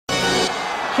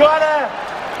Jo ara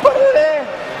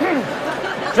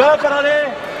parlaré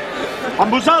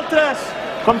amb vosaltres,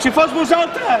 com si fos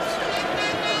vosaltres,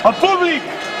 el públic.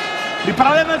 Li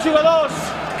parlarem als jugadors,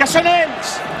 que són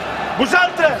ells,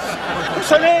 vosaltres, que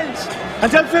són ells.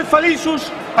 Ens han fet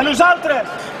feliços a nosaltres,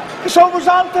 que sou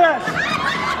vosaltres.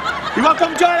 Igual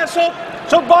com jo ara soc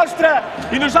vostre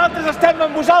i nosaltres estem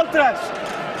amb vosaltres.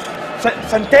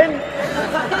 S'entén?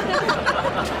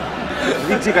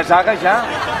 Dic si que salga ja.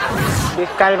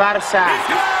 Visca el Barça,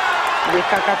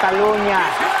 visca Cataluña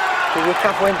y visca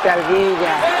Fuente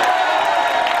Alguilla.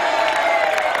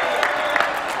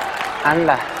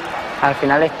 Anda, al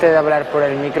final esto de hablar por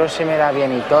el micro se me da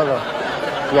bien y todo.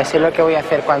 Y así es lo que voy a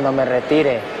hacer cuando me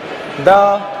retire.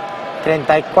 2,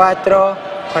 34,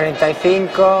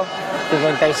 45,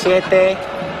 57,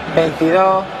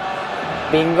 22.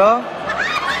 ¿Bingo?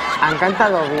 ¿Han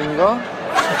cantado bingo?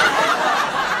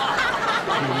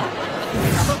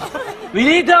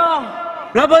 Milito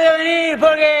no ha podido venir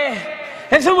porque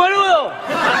es un boludo.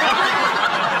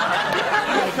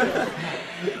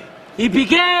 Y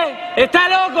Piqué está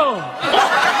loco.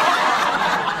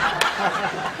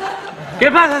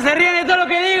 ¿Qué pasa? ¿Se ríen de todo lo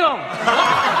que digo?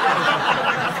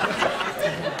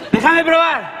 Déjame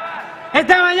probar.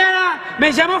 Esta mañana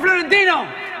me llamó Florentino.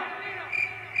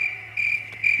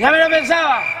 Ya me lo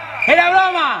pensaba. Era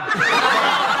broma.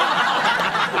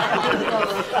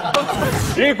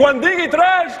 I quan digui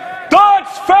 3,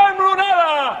 tots fem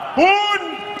l'onada! 1,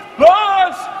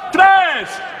 2,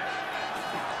 3!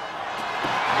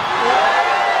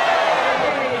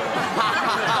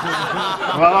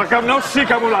 La del Camp Nou sí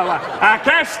que volava.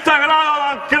 Aquesta grada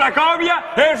del Crackovia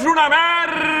és una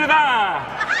merda!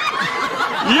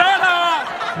 I ara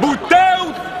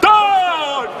voteu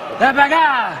tot! Ven para acá.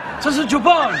 Sos un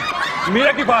chupón.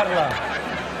 Mira qui parla.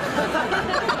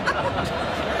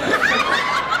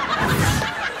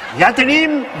 Ja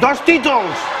tenim 2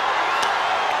 títols.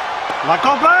 La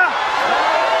Copa,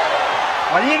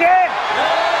 la Lliga,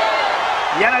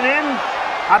 i ara anem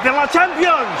a per la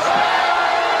Champions.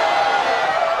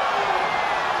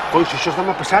 Coi, si això és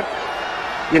demà passat,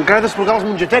 i encara desplegar les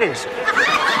mongeteres.